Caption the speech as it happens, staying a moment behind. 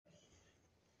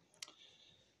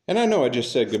And I know I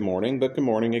just said good morning, but good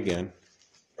morning again.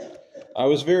 I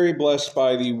was very blessed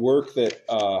by the work that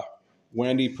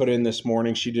Wendy put in this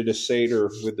morning. She did a Seder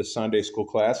with the Sunday school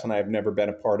class, and I have never been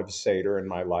a part of a Seder in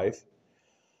my life.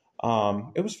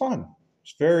 It was fun. It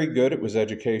was very good. It was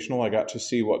educational. I got to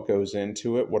see what goes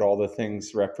into it, what all the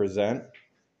things represent.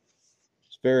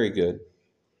 It's very good.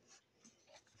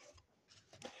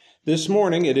 This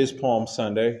morning, it is Palm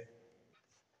Sunday,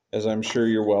 as I'm sure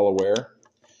you're well aware,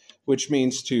 which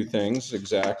means two things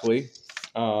exactly.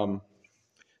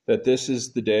 That this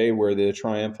is the day where the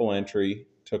Triumphal Entry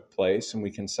took place, and we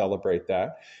can celebrate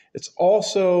that. It's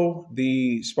also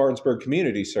the Spartansburg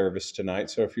Community Service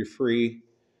tonight, so if you're free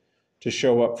to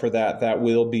show up for that, that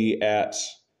will be at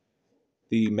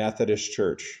the Methodist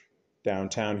Church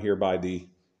downtown here by the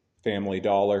Family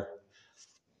Dollar.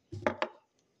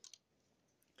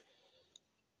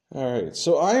 All right,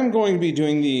 so I am going to be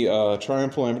doing the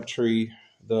Triumphal Entry.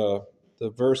 The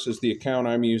verses, the account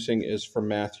I'm using is from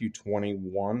Matthew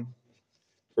 21,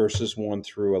 verses 1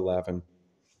 through 11.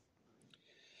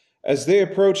 As they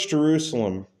approached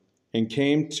Jerusalem and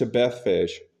came to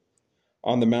Bethphage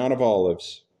on the Mount of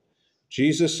Olives,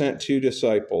 Jesus sent two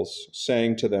disciples,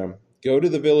 saying to them, "Go to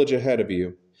the village ahead of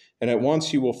you, and at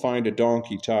once you will find a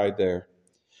donkey tied there,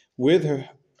 with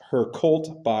her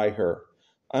colt by her.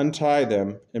 Untie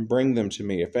them and bring them to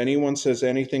me. If anyone says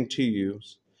anything to you,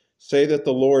 say that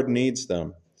the Lord needs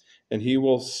them, and he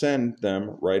will send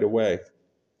them right away."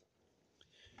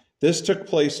 This took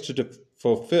place to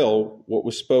fulfill what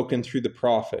was spoken through the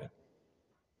prophet.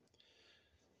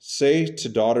 "Say to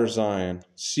daughter Zion,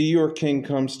 see your king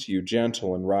comes to you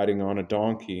gentle and riding on a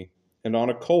donkey, and on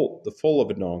a colt, the foal of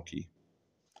a donkey."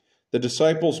 The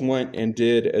disciples went and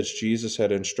did as Jesus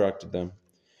had instructed them.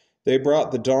 They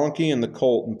brought the donkey and the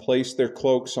colt and placed their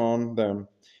cloaks on them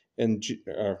and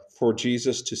for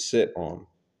Jesus to sit on.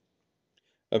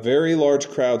 A very large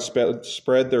crowd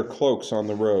spread their cloaks on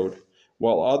the road,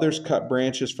 while others cut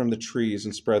branches from the trees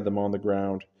and spread them on the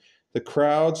ground. The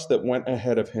crowds that went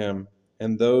ahead of him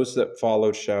and those that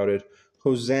followed shouted,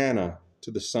 "Hosanna to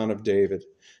the Son of David.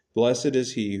 Blessed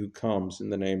is he who comes in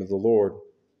the name of the Lord.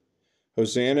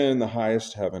 Hosanna in the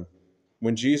highest heaven."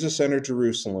 When Jesus entered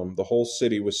Jerusalem, the whole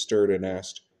city was stirred and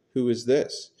asked, "Who is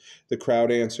this?" The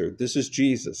crowd answered, "This is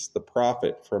Jesus, the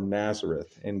prophet from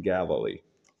Nazareth in Galilee."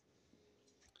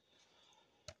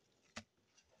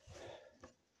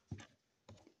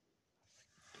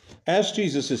 As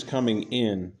Jesus is coming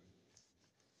in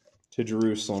to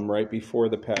Jerusalem right before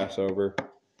the Passover,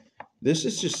 this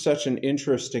is just such an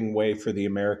interesting way for the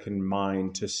American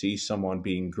mind to see someone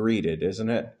being greeted, isn't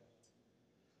it?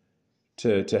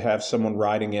 To have someone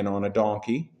riding in on a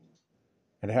donkey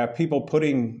and have people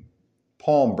putting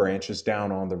palm branches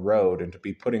down on the road and to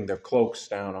be putting their cloaks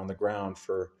down on the ground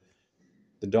for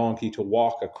the donkey to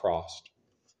walk across.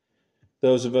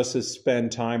 Those of us that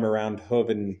spend time around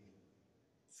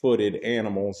hooven-footed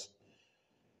animals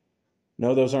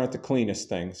know those aren't the cleanest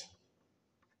things.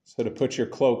 So to put your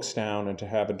cloaks down and to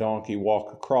have a donkey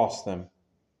walk across them,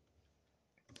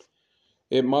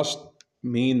 it must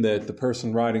mean that the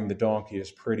person riding the donkey is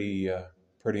pretty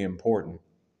important.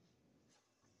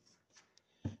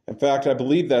 In fact, I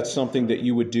believe that's something that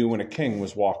you would do when a king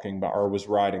was walking by or was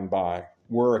riding by.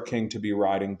 Were a king to be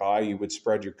riding by, you would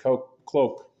spread your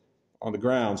cloak on the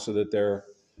ground so that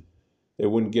they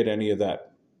wouldn't get any of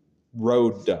that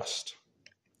road dust.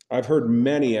 I've heard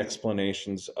many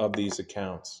explanations of these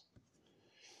accounts,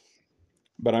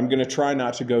 but I'm going to try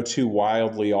not to go too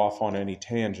wildly off on any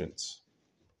tangents,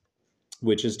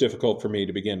 which is difficult for me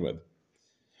to begin with.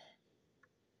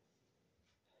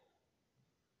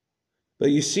 But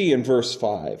you see in verse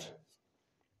 5,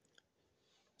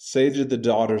 "Say to the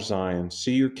daughter Zion,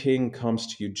 see your king comes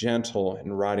to you gentle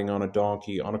and riding on a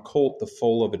donkey, on a colt, the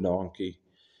foal of a donkey."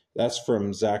 That's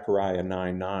from Zechariah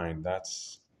 9:9.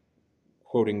 That's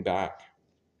quoting back.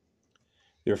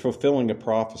 They're fulfilling a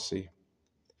prophecy.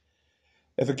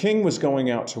 If a king was going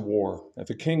out to war,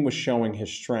 if a king was showing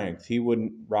his strength, he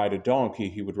wouldn't ride a donkey,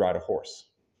 he would ride a horse.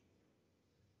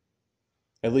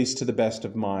 At least to the best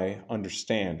of my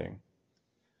understanding.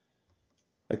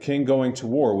 A king going to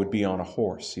war would be on a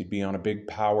horse. He'd be on a big,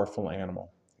 powerful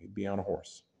animal. He'd be on a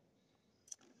horse.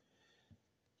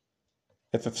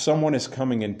 If someone is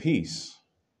coming in peace,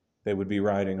 they would be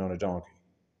riding on a donkey.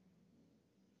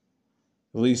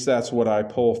 At least that's what I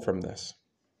pull from this.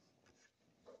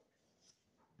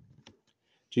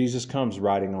 Jesus comes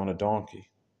riding on a donkey.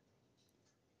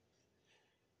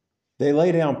 They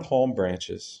lay down palm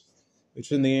branches,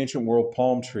 which in the ancient world,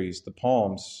 palm trees, the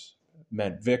palms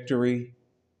meant victory,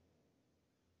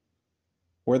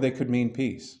 or they could mean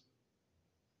peace.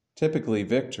 Typically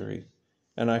victory.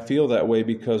 And I feel that way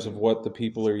because of what the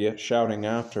people are yet shouting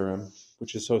after him,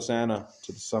 which is Hosanna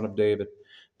to the Son of David.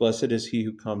 Blessed is he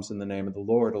who comes in the name of the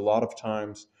Lord. A lot of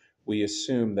times we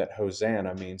assume that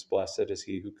Hosanna means blessed is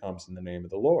he who comes in the name of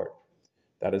the Lord.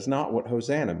 That is not what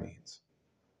Hosanna means.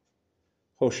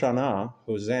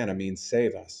 Hosanna means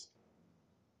save us.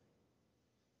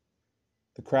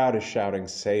 The crowd is shouting,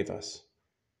 save us.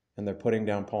 And they're putting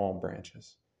down palm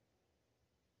branches.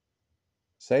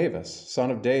 Save us, Son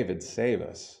of David, save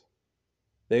us.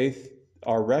 They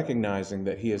are recognizing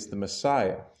that he is the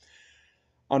Messiah.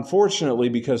 Unfortunately,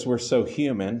 because we're so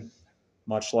human,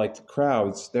 much like the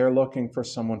crowds, they're looking for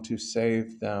someone to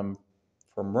save them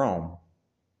from Rome.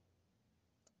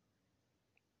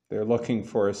 They're looking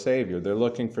for a savior. They're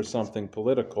looking for something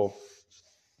political.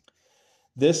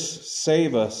 This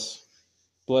save us,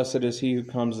 blessed is he who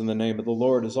comes in the name of the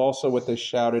Lord, is also what they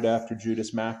shouted after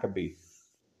Judas Maccabee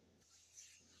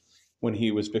when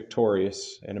he was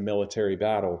victorious in a military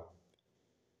battle,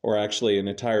 or actually an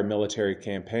entire military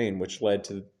campaign, which led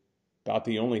to about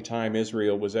the only time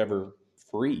Israel was ever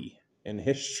free in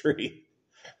history.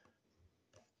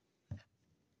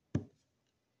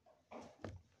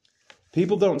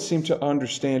 People don't seem to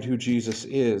understand who Jesus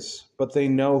is, but they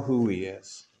know who he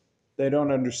is. They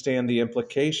don't understand the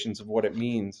implications of what it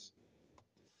means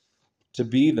to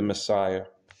be the Messiah.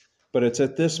 But it's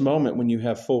at this moment when you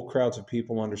have full crowds of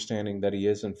people understanding that he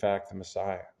is, in fact, the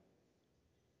Messiah.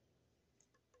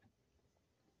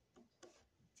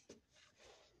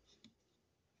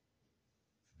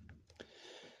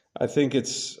 I think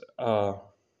it's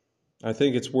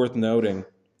worth noting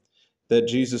that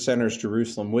Jesus enters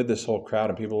Jerusalem with this whole crowd,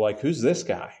 and people are like, who's this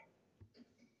guy?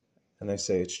 And they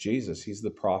say, it's Jesus. He's the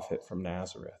prophet from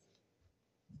Nazareth.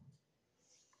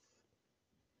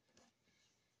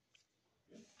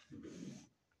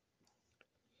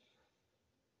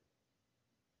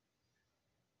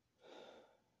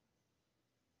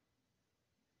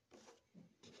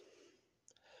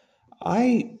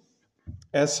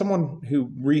 As someone who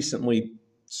recently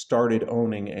started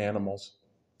owning animals,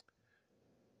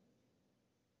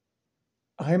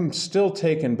 I'm still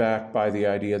taken back by the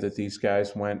idea that these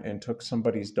guys went and took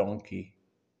somebody's donkey.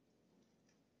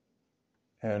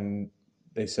 And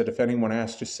they said, if anyone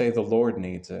asks, just say the Lord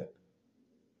needs it.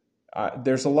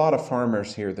 There's a lot of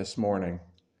farmers here this morning.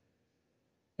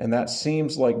 And that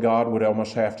seems like God would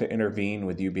almost have to intervene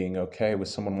with you being okay with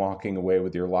someone walking away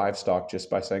with your livestock just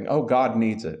by saying, oh, God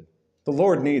needs it. The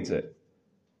Lord needs it.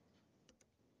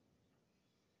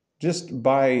 Just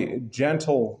by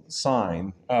gentle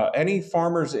sign. Any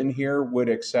farmers in here would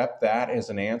accept that as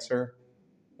an answer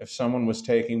if someone was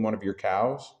taking one of your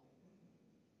cows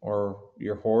or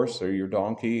your horse or your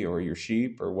donkey or your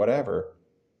sheep or whatever.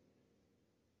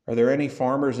 Are there any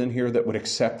farmers in here that would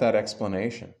accept that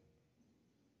explanation?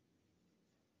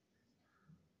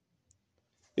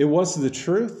 It was the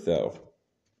truth, though.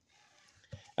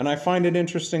 And I find it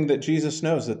interesting that Jesus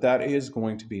knows that that is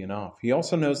going to be enough. He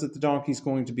also knows that the donkey's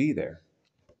going to be there.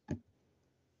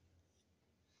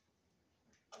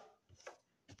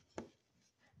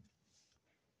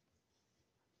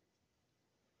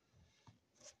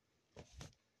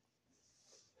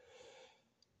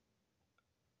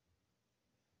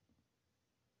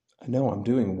 I know I'm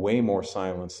doing way more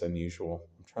silence than usual.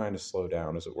 I'm trying to slow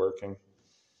down. Is it working?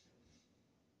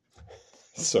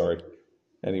 Sorry.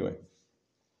 Anyway.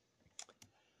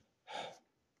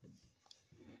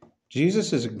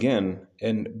 Jesus is again,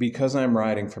 and because I'm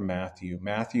writing from Matthew,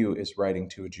 Matthew is writing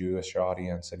to a Jewish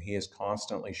audience, and he is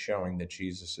constantly showing that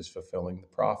Jesus is fulfilling the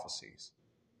prophecies.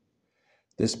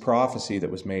 This prophecy that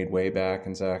was made way back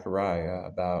in Zechariah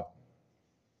about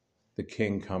the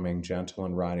king coming gentle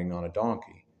and riding on a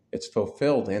donkey, it's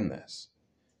fulfilled in this.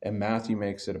 And Matthew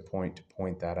makes it a point to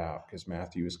point that out, because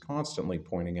Matthew is constantly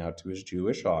pointing out to his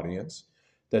Jewish audience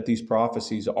that these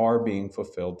prophecies are being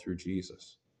fulfilled through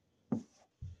Jesus.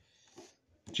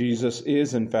 Jesus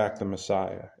is, in fact, the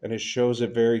Messiah, and it shows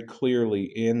it very clearly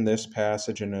in this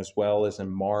passage, and as well as in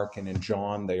Mark and in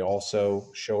John, they also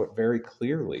show it very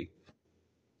clearly.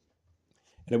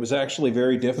 And it was actually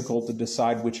very difficult to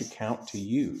decide which account to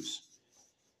use.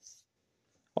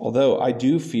 Although I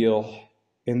do feel,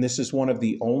 and this is one of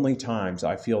the only times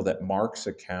I feel that Mark's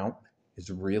account is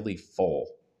really full,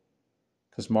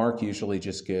 because Mark usually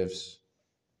just gives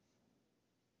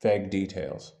vague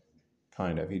details.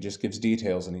 Kind of. He just gives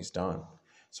details and he's done.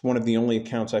 It's one of the only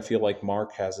accounts I feel like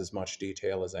Mark has as much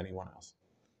detail as anyone else.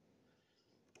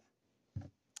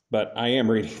 But I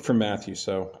am reading from Matthew,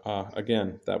 so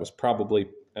again, that was probably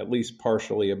at least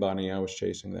partially a bunny I was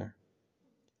chasing there.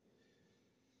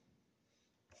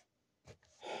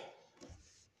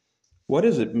 What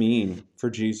does it mean for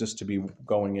Jesus to be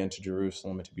going into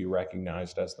Jerusalem and to be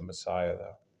recognized as the Messiah,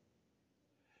 though?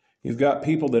 You've got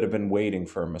people that have been waiting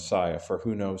for a Messiah for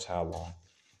who knows how long.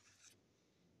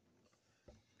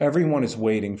 Everyone is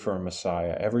waiting for a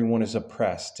Messiah. Everyone is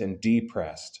oppressed and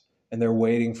depressed, and they're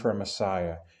waiting for a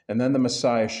Messiah. And then the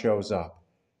Messiah shows up.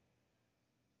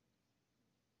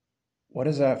 What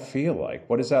does that feel like?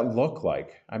 What does that look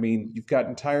like? I mean, you've got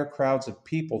entire crowds of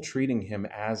people treating him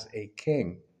as a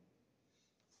king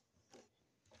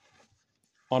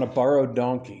on a borrowed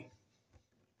donkey.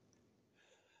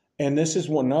 And this is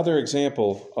another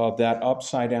example of that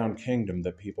upside-down kingdom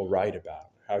that people write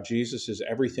about, how Jesus is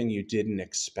everything you didn't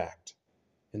expect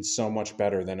and so much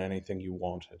better than anything you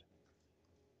wanted.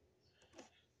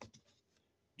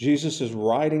 Jesus is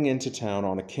riding into town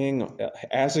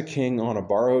as a king on a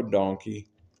borrowed donkey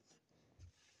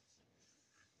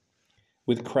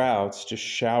with crowds just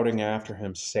shouting after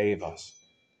him, "Save us."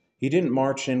 He didn't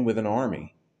march in with an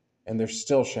army, and they're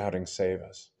still shouting, "Save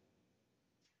us."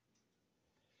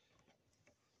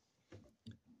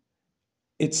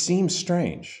 It seems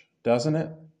strange, doesn't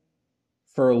it,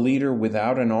 for a leader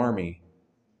without an army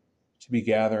to be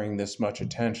gathering this much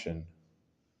attention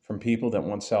from people that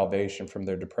want salvation from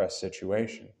their depressed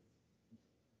situation.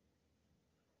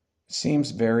 It seems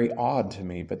very odd to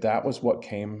me, but that was what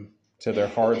came to their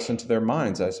hearts and to their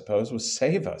minds, I suppose, was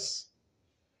save us.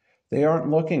 They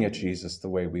aren't looking at Jesus the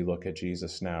way we look at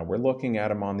Jesus now. We're looking at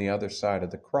him on the other side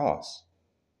of the cross.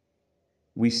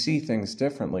 We see things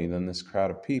differently than this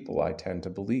crowd of people, I tend to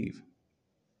believe.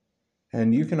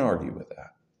 And you can argue with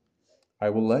that.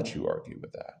 I will let you argue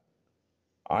with that.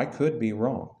 I could be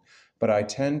wrong, but I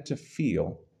tend to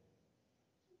feel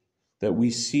that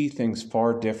we see things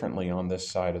far differently on this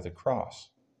side of the cross.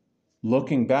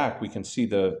 Looking back, we can see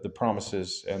the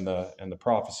promises and the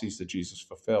prophecies that Jesus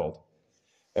fulfilled.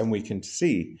 And we can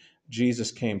see Jesus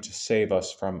came to save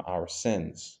us from our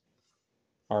sins.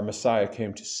 Our Messiah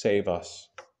came to save us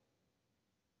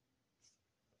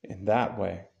in that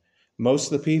way.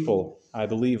 Most of the people, I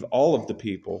believe all of the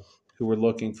people who were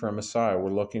looking for a Messiah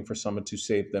were looking for someone to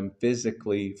save them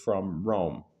physically from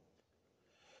Rome.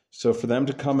 So for them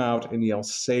to come out and yell,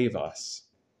 "Save us,"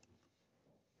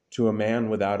 to a man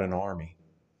without an army,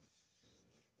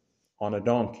 on a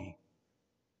donkey,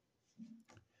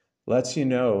 lets you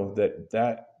know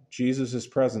that Jesus'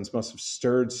 presence must have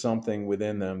stirred something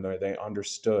within them that they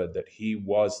understood that he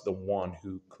was the one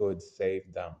who could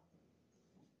save them.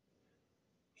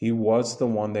 He was the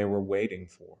one they were waiting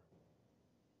for.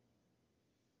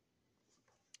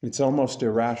 It's almost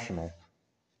irrational.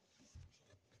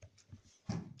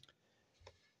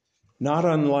 Not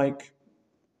unlike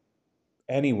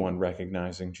anyone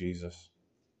recognizing Jesus,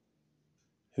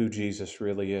 who Jesus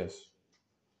really is.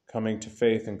 Coming to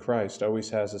faith in Christ always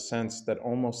has a sense that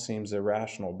almost seems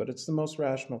irrational, but it's the most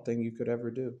rational thing you could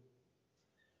ever do.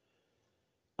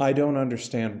 I don't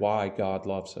understand why God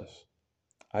loves us.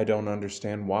 I don't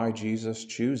understand why Jesus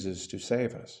chooses to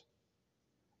save us.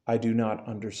 I do not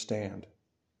understand.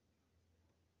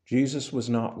 Jesus was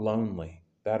not lonely.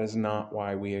 That is not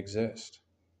why we exist.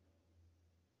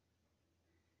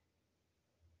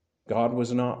 God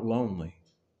was not lonely.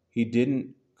 He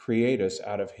didn't create us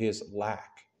out of his lack.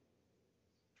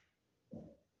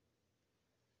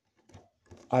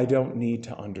 I don't need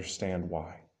to understand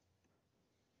why.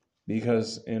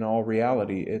 Because in all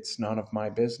reality, it's none of my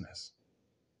business.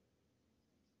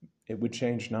 It would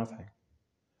change nothing.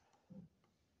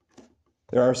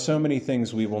 There are so many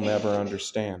things we will never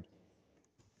understand.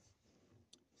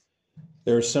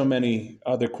 There are so many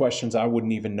other questions I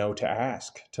wouldn't even know to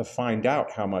ask to find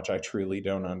out how much I truly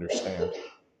don't understand.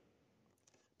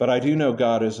 But I do know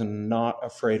God is not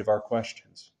afraid of our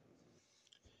questions.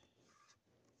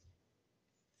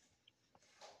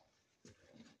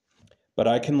 But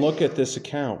I can look at this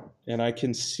account and I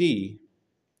can see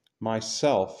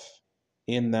myself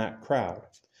in that crowd.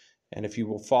 And if you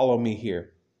will follow me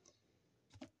here,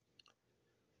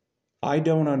 I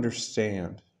don't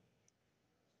understand.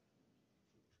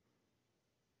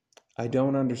 I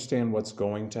don't understand what's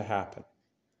going to happen.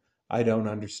 I don't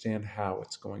understand how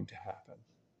it's going to happen.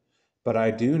 But I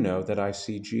do know that I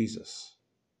see Jesus.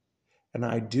 And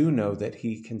I do know that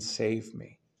he can save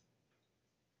me.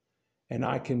 And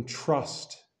I can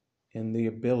trust in the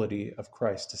ability of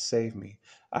Christ to save me.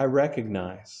 I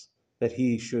recognize that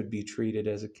he should be treated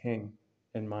as a king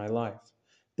in my life.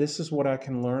 This is what I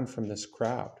can learn from this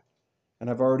crowd. And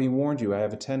I've already warned you, I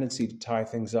have a tendency to tie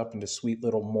things up into sweet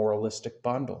little moralistic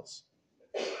bundles.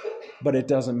 But it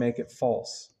doesn't make it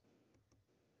false.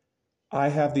 I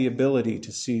have the ability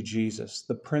to see Jesus,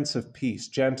 the Prince of Peace,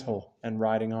 gentle and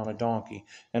riding on a donkey,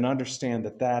 and understand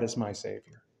that that is my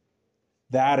Savior.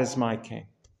 That is my King.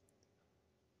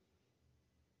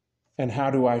 And how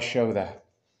do I show that?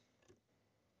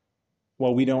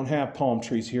 Well, we don't have palm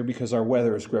trees here because our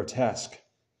weather is grotesque.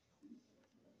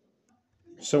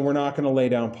 So we're not going to lay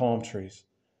down palm trees.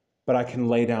 But I can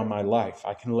lay down my life.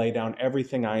 I can lay down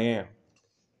everything I am.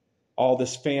 All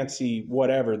this fancy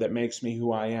whatever that makes me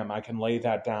who I am, I can lay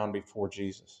that down before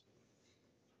Jesus.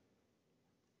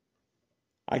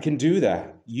 I can do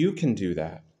that. You can do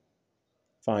that.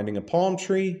 Finding a palm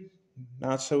tree,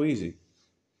 not so easy.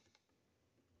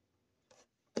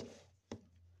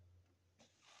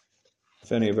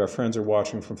 If any of our friends are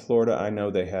watching from Florida, I know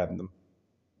they have them.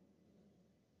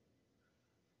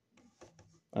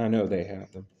 I know they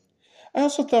have them. I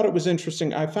also thought it was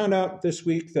interesting. I found out this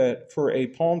week that for a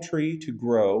palm tree to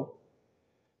grow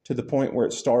to the point where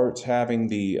it starts having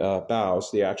the boughs,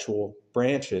 the actual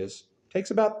branches, takes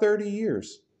about 30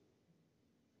 years.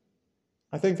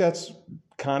 I think that's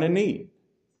kind of neat.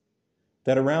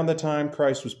 That around the time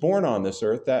Christ was born on this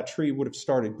earth, that tree would have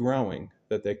started growing,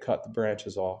 that they cut the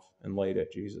branches off and laid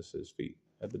at Jesus' feet,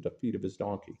 at the feet of his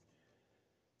donkey.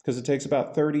 Because it takes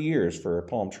about 30 years for a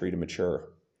palm tree to mature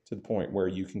to the point where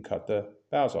you can cut the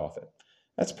boughs off it.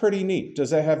 That's pretty neat. Does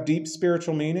that have deep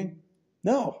spiritual meaning?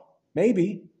 No,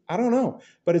 maybe. I don't know.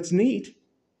 But it's neat.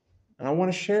 And I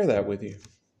want to share that with you.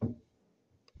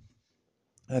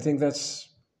 I think that's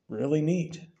really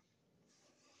neat.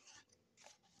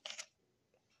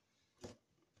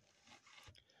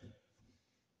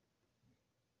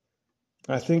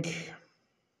 I think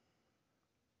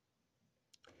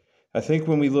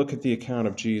when we look at the account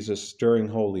of Jesus during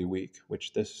Holy Week,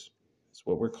 which this is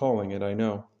what we're calling it, I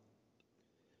know,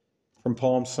 from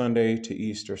Palm Sunday to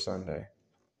Easter Sunday,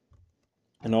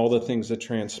 and all the things that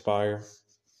transpire,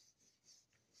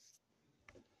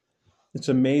 it's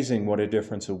amazing what a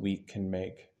difference a week can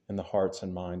make in the hearts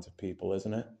and minds of people,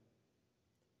 isn't it?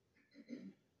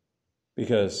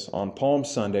 Because on Palm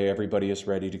Sunday, everybody is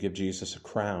ready to give Jesus a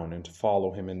crown and to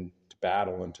follow him into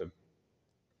battle and to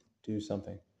do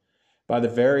something. By the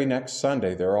very next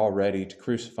Sunday, they're all ready to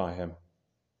crucify him.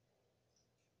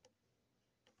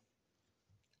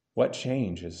 What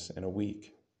changes in a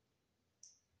week?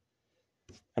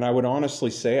 And I would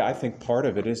honestly say, I think part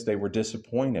of it is they were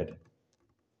disappointed.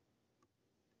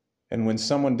 And when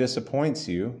someone disappoints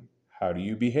you, how do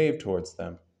you behave towards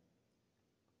them?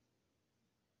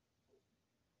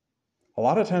 A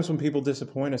lot of times when people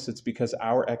disappoint us, it's because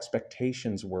our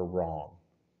expectations were wrong.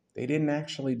 They didn't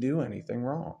actually do anything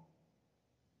wrong.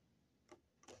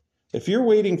 If you're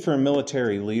waiting for a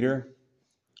military leader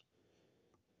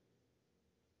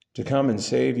to come and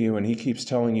save you and he keeps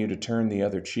telling you to turn the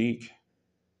other cheek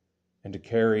and to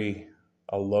carry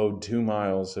a load 2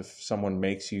 miles if someone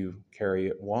makes you carry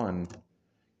it 1,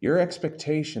 your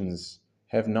expectations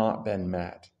have not been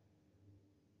met.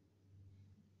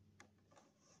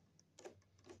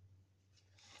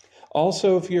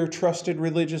 Also, if your trusted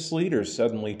religious leaders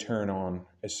suddenly turn on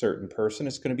a certain person,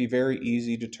 it's going to be very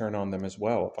easy to turn on them as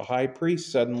well. If a high priest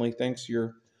suddenly thinks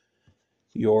your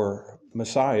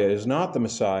Messiah is not the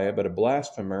Messiah, but a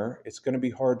blasphemer, it's going to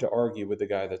be hard to argue with the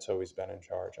guy that's always been in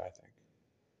charge, I think.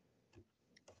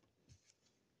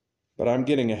 But I'm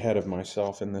getting ahead of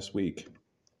myself in this week.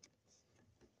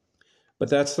 But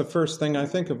that's the first thing I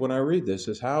think of when I read this,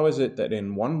 is how is it that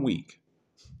in 1 week,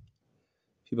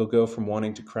 people go from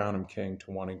wanting to crown him king to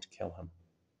wanting to kill him?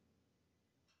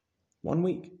 1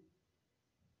 week.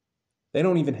 They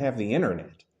don't even have the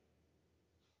internet.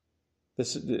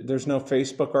 There's no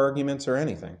Facebook arguments or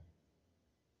anything.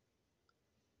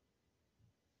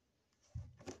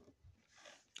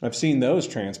 I've seen those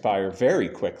transpire very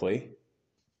quickly.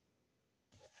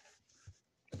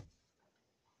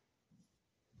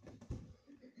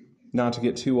 Not to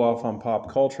get too off on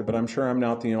pop culture, but I'm sure I'm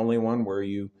not the only one where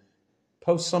you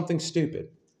post something stupid.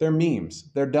 They're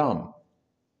memes. They're dumb.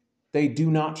 They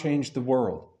do not change the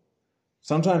world.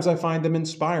 Sometimes I find them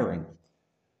inspiring.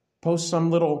 Post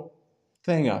some little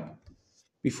thing up.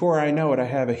 Before I know it, I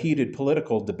have a heated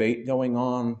political debate going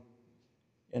on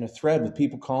in a thread with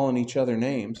people calling each other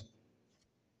names.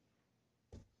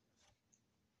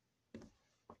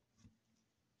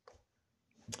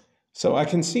 So I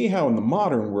can see how in the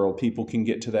modern world people can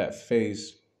get to that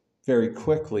phase very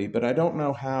quickly, but I don't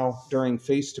know how during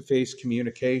face-to-face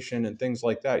communication and things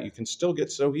like that you can still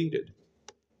get so heated.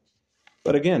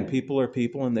 But again, people are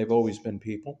people and they've always been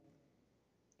people.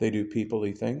 They do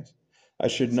people-y things. I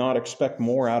should not expect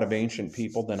more out of ancient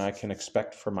people than I can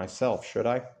expect for myself, should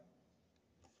I?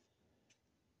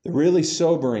 The really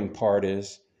sobering part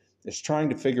is is trying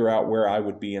to figure out where I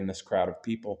would be in this crowd of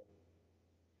people.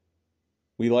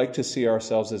 We like to see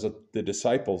ourselves as the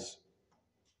disciples.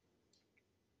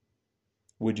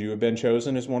 Would you have been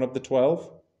chosen as one of the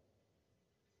 12?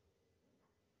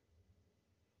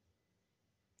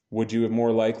 Would you have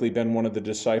more likely been one of the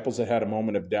disciples that had a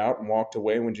moment of doubt and walked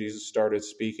away when Jesus started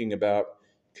speaking about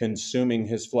consuming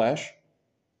his flesh?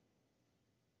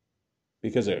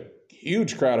 Because a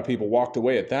huge crowd of people walked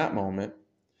away at that moment.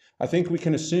 I think we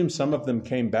can assume some of them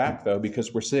came back, though,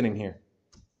 because we're sitting here.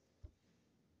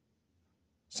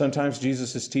 Sometimes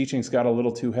Jesus' teachings got a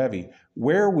little too heavy.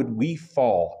 Where would we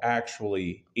fall,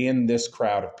 actually, in this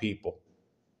crowd of people?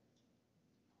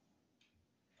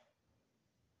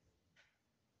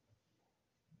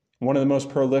 One of the most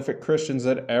prolific Christians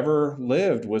that ever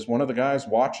lived was one of the guys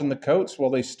watching the coats while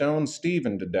they stoned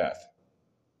Stephen to death.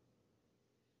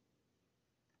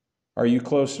 Are you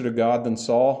closer to God than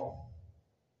Saul?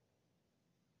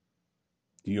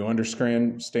 Do you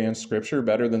understand Scripture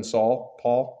better than Saul,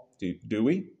 Paul? Do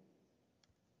we?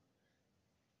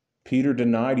 Peter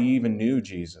denied he even knew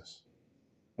Jesus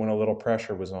when a little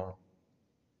pressure was on.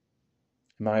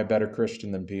 Am I a better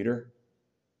Christian than Peter?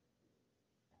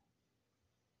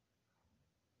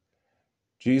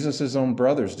 Jesus' own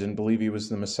brothers didn't believe he was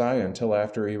the Messiah until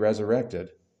after he resurrected.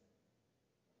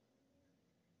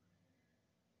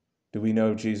 Do we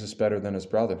know Jesus better than his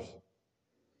brothers?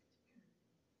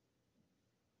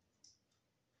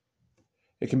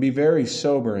 It can be very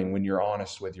sobering when you're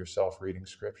honest with yourself reading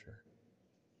Scripture.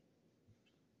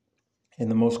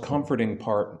 And the most comforting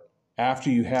part,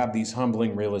 after you have these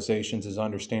humbling realizations, is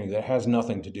understanding that it has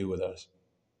nothing to do with us.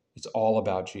 It's all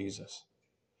about Jesus.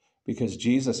 Because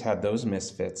Jesus had those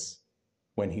misfits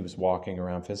when he was walking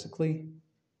around physically.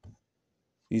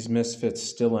 These misfits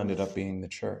still ended up being the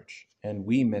church. And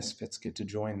we misfits get to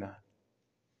join that.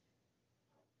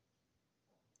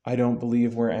 I don't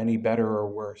believe we're any better or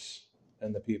worse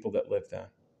than the people that live then.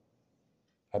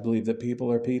 I believe that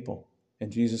people are people.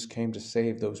 And Jesus came to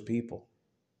save those people.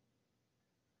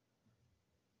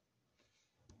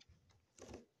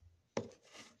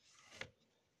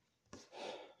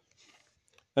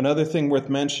 Another thing worth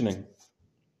mentioning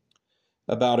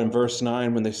about in verse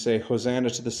 9 when they say, Hosanna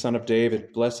to the Son of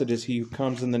David, blessed is he who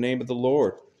comes in the name of the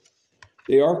Lord.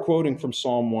 They are quoting from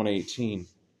Psalm 118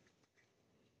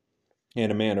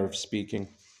 in a manner of speaking.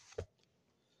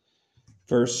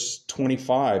 Verse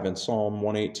 25 in Psalm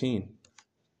 118.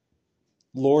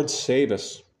 Lord, save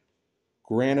us.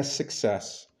 Grant us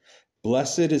success.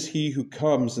 Blessed is he who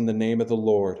comes in the name of the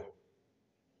Lord.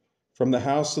 From the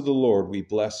house of the Lord we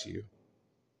bless you.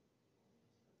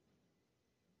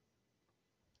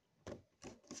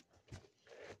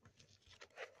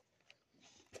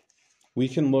 We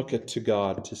can look to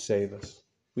God to save us.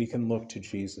 We can look to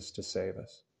Jesus to save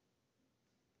us.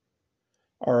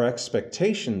 Our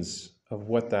expectations of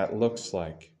what that looks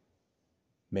like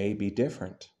may be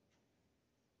different.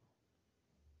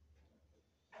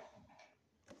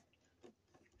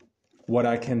 What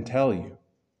I can tell you,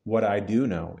 what I do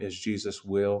know, is Jesus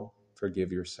will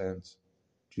forgive your sins.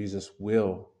 Jesus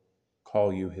will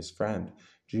call you his friend.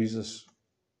 Jesus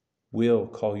will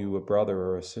call you a brother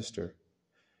or a sister.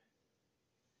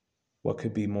 What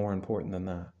could be more important than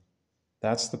that?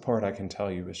 That's the part I can tell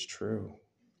you is true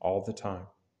all the time.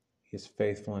 He is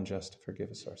faithful and just to forgive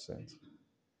us our sins.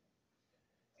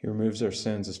 He removes our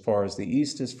sins as far as the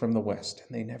east is from the west,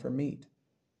 and they never meet.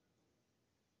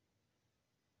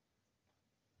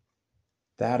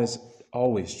 That is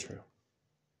always true.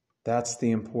 That's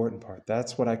the important part.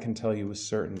 That's what I can tell you with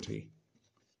certainty.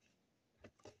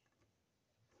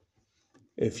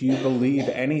 If you believe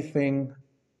anything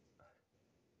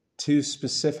too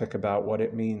specific about what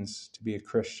it means to be a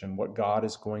Christian, what God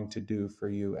is going to do for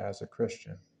you as a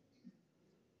Christian,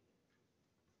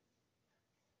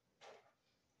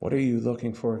 what are you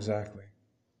looking for exactly?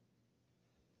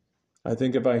 I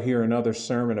think if I hear another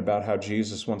sermon about how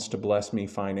Jesus wants to bless me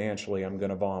financially, I'm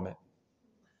going to vomit.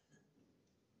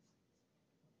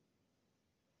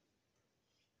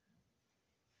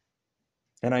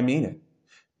 And I mean it.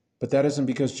 But that isn't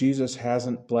because Jesus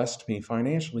hasn't blessed me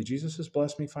financially. Jesus has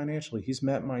blessed me financially. He's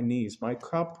met my needs. My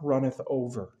cup runneth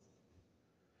over.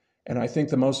 And I think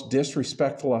the most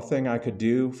disrespectful thing I could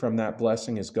do from that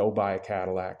blessing is go buy a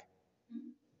Cadillac.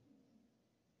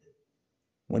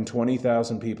 When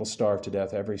 20,000 people starve to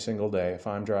death every single day, if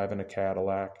I'm driving a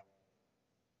Cadillac,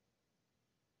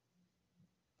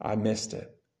 I missed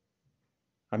it.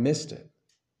 I missed it.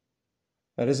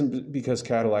 That isn't because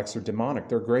Cadillacs are demonic.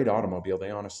 They're a great automobile. They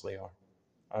honestly are.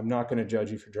 I'm not going to judge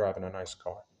you for driving a nice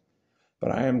car.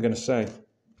 But I am going to say,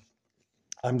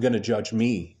 I'm going to judge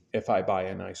me if I buy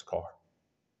a nice car.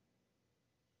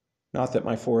 Not that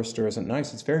my Forester isn't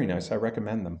nice. It's very nice. I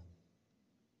recommend them.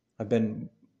 I've been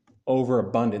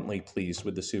overabundantly pleased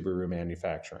with the Subaru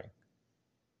manufacturing.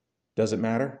 Does it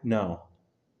matter? No,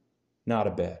 not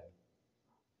a bit.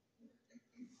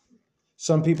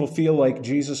 Some people feel like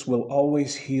Jesus will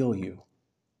always heal you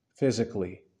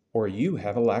physically, or you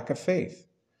have a lack of faith.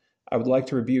 I would like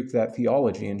to rebuke that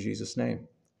theology in Jesus' name.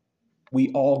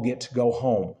 We all get to go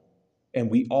home, and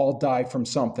we all die from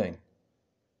something.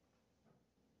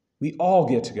 We all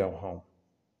get to go home.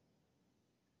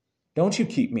 Don't you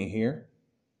keep me here.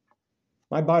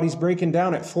 My body's breaking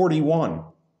down at 41.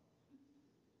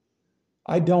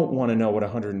 I don't want to know what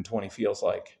 120 feels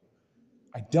like.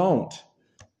 I don't.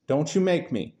 Don't you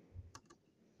make me.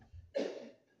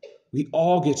 We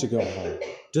all get to go home.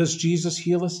 Does Jesus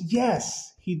heal us?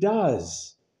 Yes, he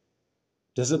does.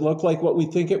 Does it look like what we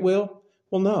think it will?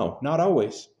 Well, no, not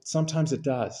always. Sometimes it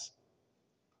does.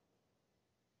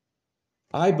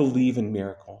 I believe in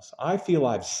miracles. I feel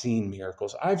I've seen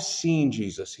miracles. I've seen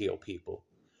Jesus heal people.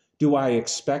 Do I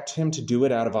expect him to do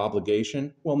it out of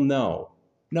obligation? Well, no.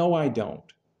 No, I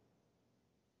don't.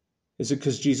 Is it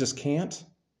because Jesus can't?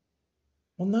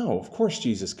 Well, no, of course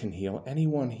Jesus can heal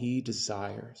anyone he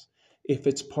desires. If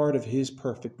it's part of his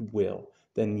perfect will,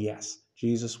 then yes,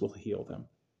 Jesus will heal them.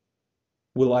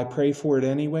 Will I pray for it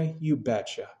anyway? You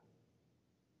betcha.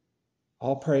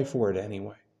 I'll pray for it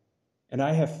anyway. And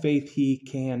I have faith he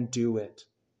can do it.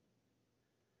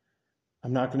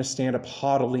 I'm not going to stand up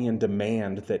haughtily and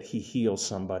demand that he heal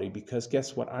somebody, because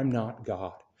guess what? I'm not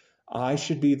God. I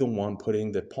should be the one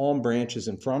putting the palm branches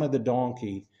in front of the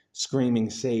donkey, screaming,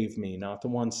 "Save me," not the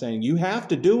one saying, "You have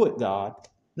to do it, God."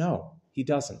 No, he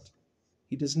doesn't.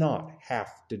 He does not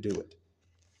have to do it.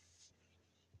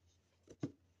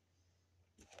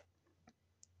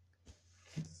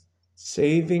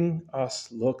 Saving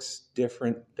us looks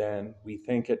different than we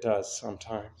think it does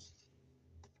sometimes.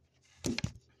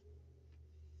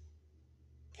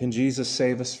 Can Jesus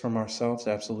save us from ourselves?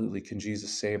 Absolutely. Can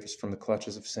Jesus save us from the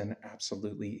clutches of sin?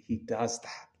 Absolutely. He does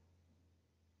that.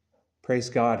 Praise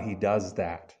God, he does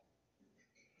that.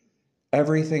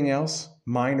 Everything else,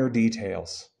 minor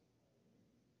details.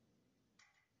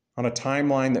 On a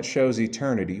timeline that shows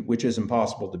eternity, which is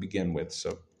impossible to begin with,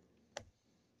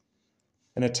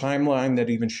 and a timeline that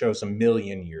even shows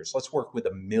 1,000,000 years. Let's work with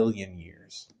 1,000,000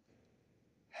 years.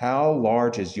 How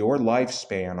large is your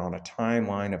lifespan on a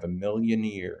timeline of 1,000,000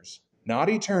 years? Not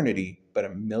eternity, but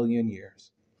 1,000,000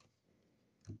 years.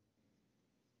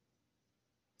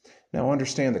 Now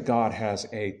understand that God has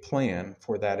a plan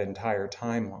for that entire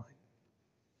timeline.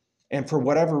 And for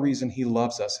whatever reason, he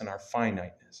loves us in our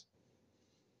finiteness.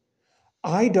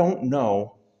 I don't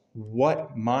know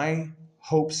what my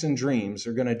hopes and dreams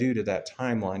are going to do to that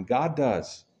timeline. God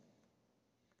does.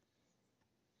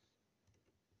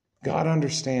 God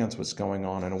understands what's going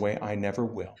on in a way I never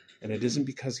will. And it isn't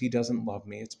because he doesn't love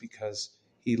me. It's because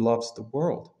he loves the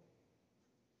world.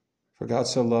 For God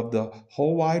so loved the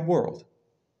whole wide world.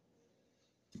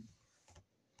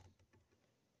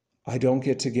 I don't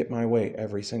get to get my way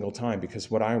every single time, because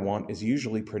what I want is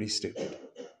usually pretty stupid.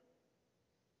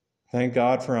 Thank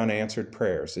God for unanswered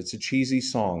prayers. It's a cheesy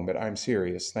song, but I'm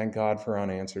serious. Thank God for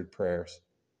unanswered prayers.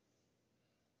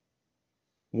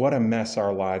 What a mess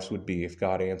our lives would be if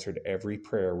God answered every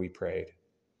prayer we prayed.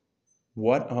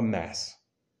 What a mess.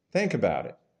 Think about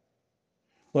it.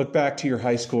 Look back to your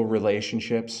high school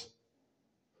relationships.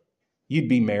 You'd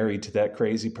be married to that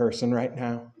crazy person right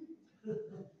now.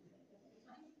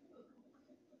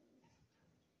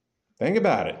 Think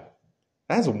about it.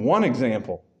 That's one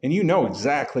example, and you know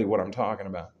exactly what I'm talking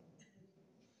about.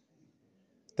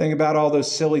 Think about all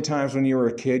those silly times when you were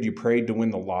a kid, you prayed to win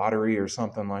the lottery or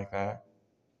something like that.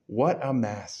 What a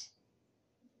mess.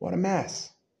 What a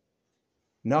mess.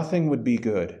 Nothing would be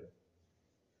good.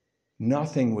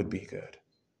 Nothing would be good.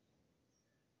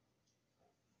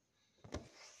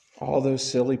 All those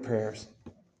silly prayers.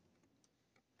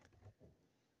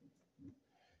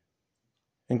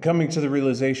 And coming to the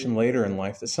realization later in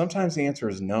life that sometimes the answer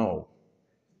is no.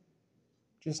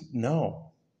 Just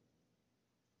no.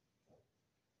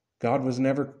 God was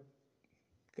never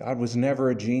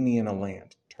a genie in a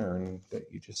lantern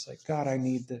that you just like, God, I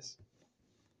need this.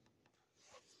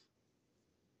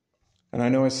 And I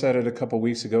know I said it a couple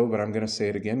weeks ago, but I'm going to say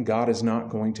it again. God is not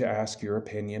going to ask your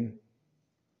opinion.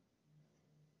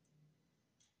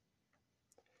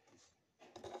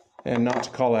 And not to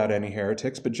call out any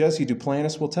heretics, but Jesse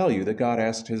Duplantis will tell you that God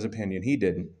asked his opinion. He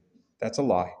didn't. That's a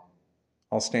lie.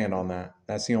 I'll stand on that.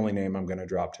 That's the only name I'm going to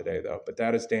drop today, though. But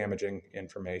that is damaging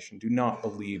information. Do not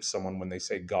believe someone when they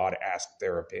say God asked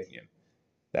their opinion.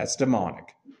 That's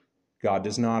demonic. God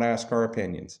does not ask our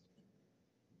opinions.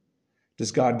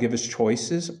 Does God give us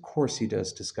choices? Of course he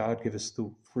does. Does God give us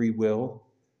the free will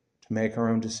to make our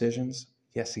own decisions?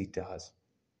 Yes, he does.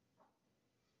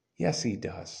 Yes, he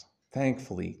does.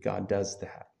 Thankfully, God does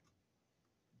that.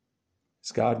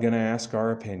 Is God going to ask our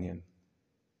opinion?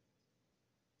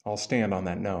 I'll stand on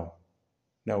that. No.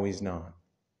 No, he's not.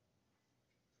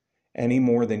 Any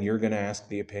more than you're going to ask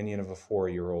the opinion of a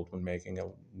 4-year-old when making a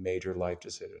major life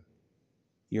decision.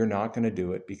 You're not going to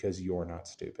do it because you're not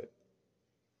stupid.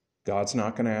 God's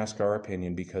not going to ask our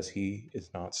opinion because he is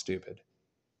not stupid.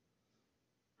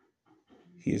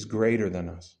 He is greater than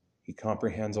us. He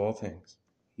comprehends all things.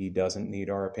 He doesn't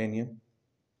need our opinion.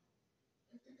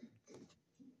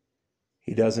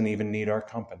 He doesn't even need our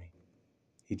company.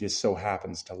 He just so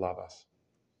happens to love us.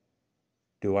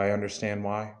 Do I understand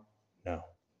why? No.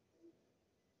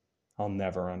 I'll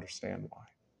never understand why.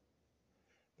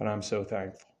 But I'm so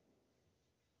thankful.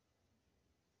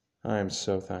 I am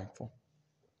so thankful.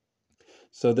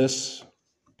 So this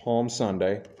Palm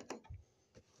Sunday,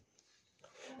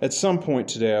 at some point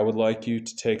today, I would like you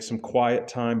to take some quiet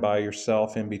time by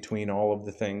yourself in between all of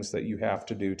the things that you have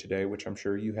to do today, which I'm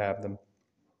sure you have them.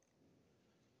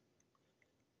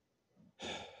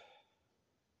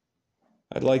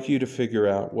 I'd like you to figure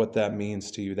out what that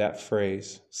means to you, that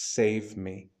phrase, save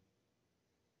me.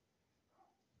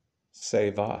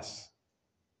 Save us.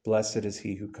 Blessed is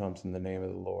he who comes in the name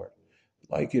of the Lord.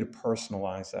 I'd like you to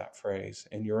personalize that phrase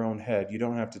in your own head. You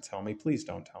don't have to tell me. Please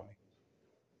don't tell me.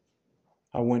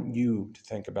 I want you to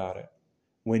think about it.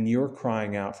 When you're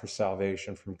crying out for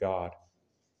salvation from God,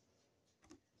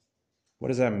 what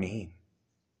does that mean?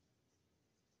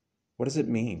 What does it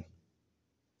mean?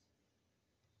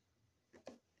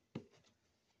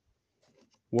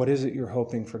 What is it you're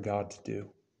hoping for God to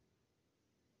do?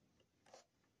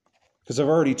 Because I've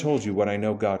already told you what I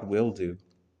know God will do.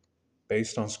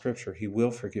 Based on Scripture, he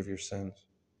will forgive your sins.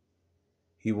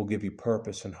 He will give you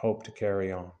purpose and hope to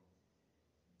carry on.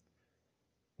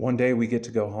 One day we get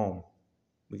to go home.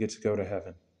 We get to go to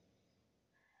heaven.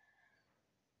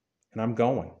 And I'm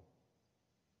going.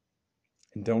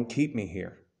 And don't keep me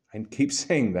here. I keep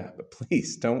saying that, but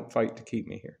please don't fight to keep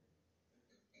me here.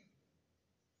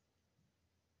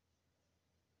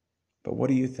 But what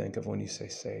do you think of when you say,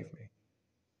 save me?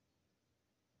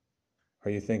 Are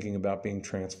you thinking about being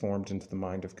transformed into the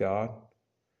mind of God?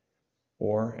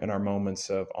 Or in our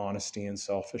moments of honesty and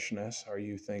selfishness, are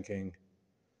you thinking,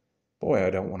 boy,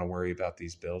 I don't want to worry about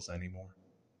these bills anymore?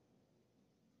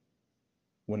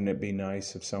 Wouldn't it be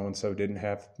nice if so-and-so didn't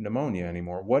have pneumonia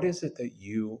anymore? What is it that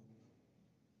you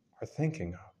are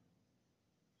thinking of?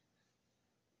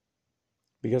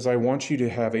 Because I want you to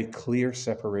have a clear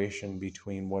separation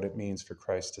between what it means for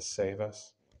Christ to save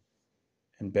us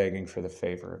and begging for the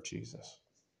favor of Jesus.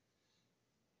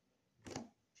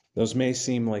 Those may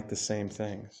seem like the same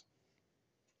things,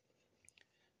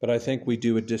 but I think we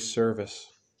do a disservice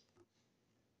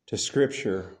to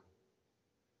Scripture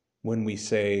when we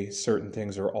say certain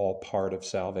things are all part of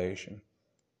salvation.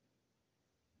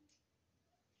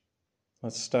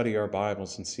 Let's study our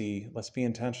Bibles and see, let's be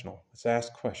intentional. Let's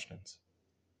ask questions.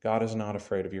 God is not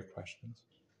afraid of your questions.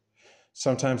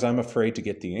 Sometimes I'm afraid to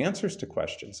get the answers to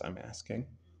questions I'm asking.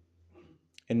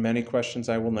 And many questions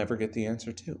I will never get the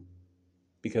answer to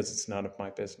because it's none of my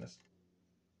business.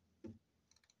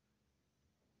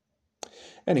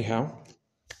 Anyhow,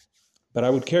 but I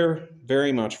would care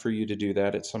very much for you to do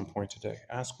that at some point today.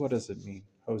 Ask, what does it mean?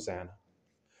 Hosanna.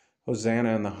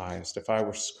 Hosanna in the highest. If I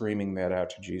were screaming that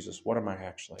out to Jesus, what am I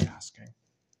actually asking?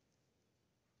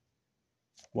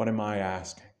 What am I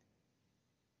asking?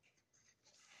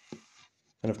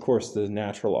 And of course, the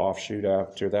natural offshoot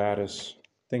after that is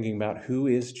thinking about, who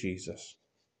is Jesus?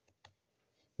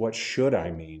 What should I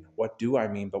mean? What do I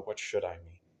mean, but what should I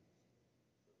mean?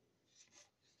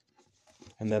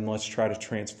 And then let's try to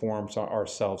transform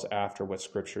ourselves after what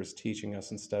Scripture is teaching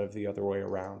us instead of the other way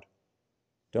around.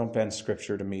 Don't bend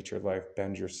Scripture to meet your life.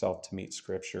 Bend yourself to meet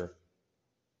Scripture.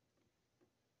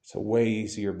 It's a way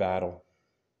easier battle.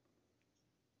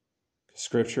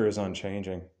 Scripture is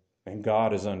unchanging, and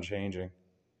God is unchanging.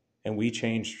 And we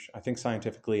change, I think,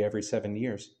 scientifically every 7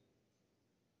 years.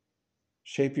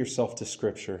 Shape yourself to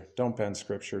Scripture. Don't bend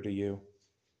Scripture to you.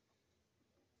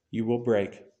 You will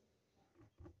break.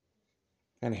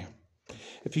 Anyhow,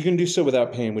 if you can do so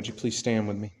without pain, would you please stand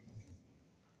with me?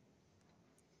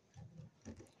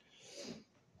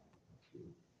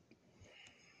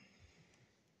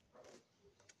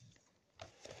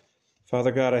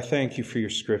 Father God, I thank you for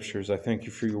your Scriptures. I thank you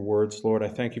for your words, Lord. I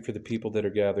thank you for the people that are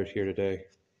gathered here today.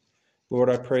 Lord,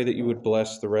 I pray that you would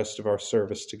bless the rest of our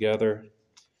service together.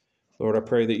 Lord, I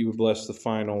pray that you would bless the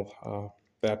final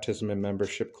baptism and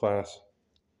membership class.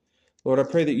 Lord, I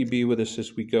pray that you be with us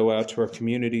as we go out to our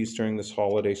communities during this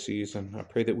holiday season. I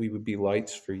pray that we would be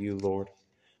lights for you, Lord.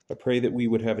 I pray that we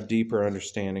would have a deeper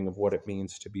understanding of what it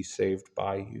means to be saved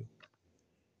by you.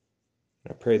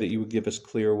 I pray that you would give us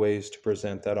clear ways to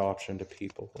present that option to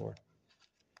people, Lord.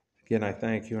 Again, I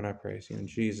thank you and I praise you in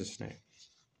Jesus' name.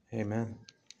 Amen.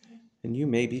 And you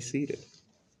may be seated.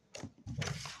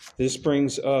 This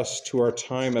brings us to our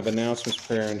time of announcements,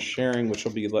 prayer, and sharing, which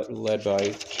will be led by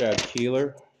Chad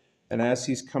Keeler. And as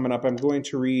he's coming up, I'm going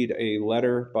to read a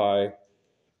letter by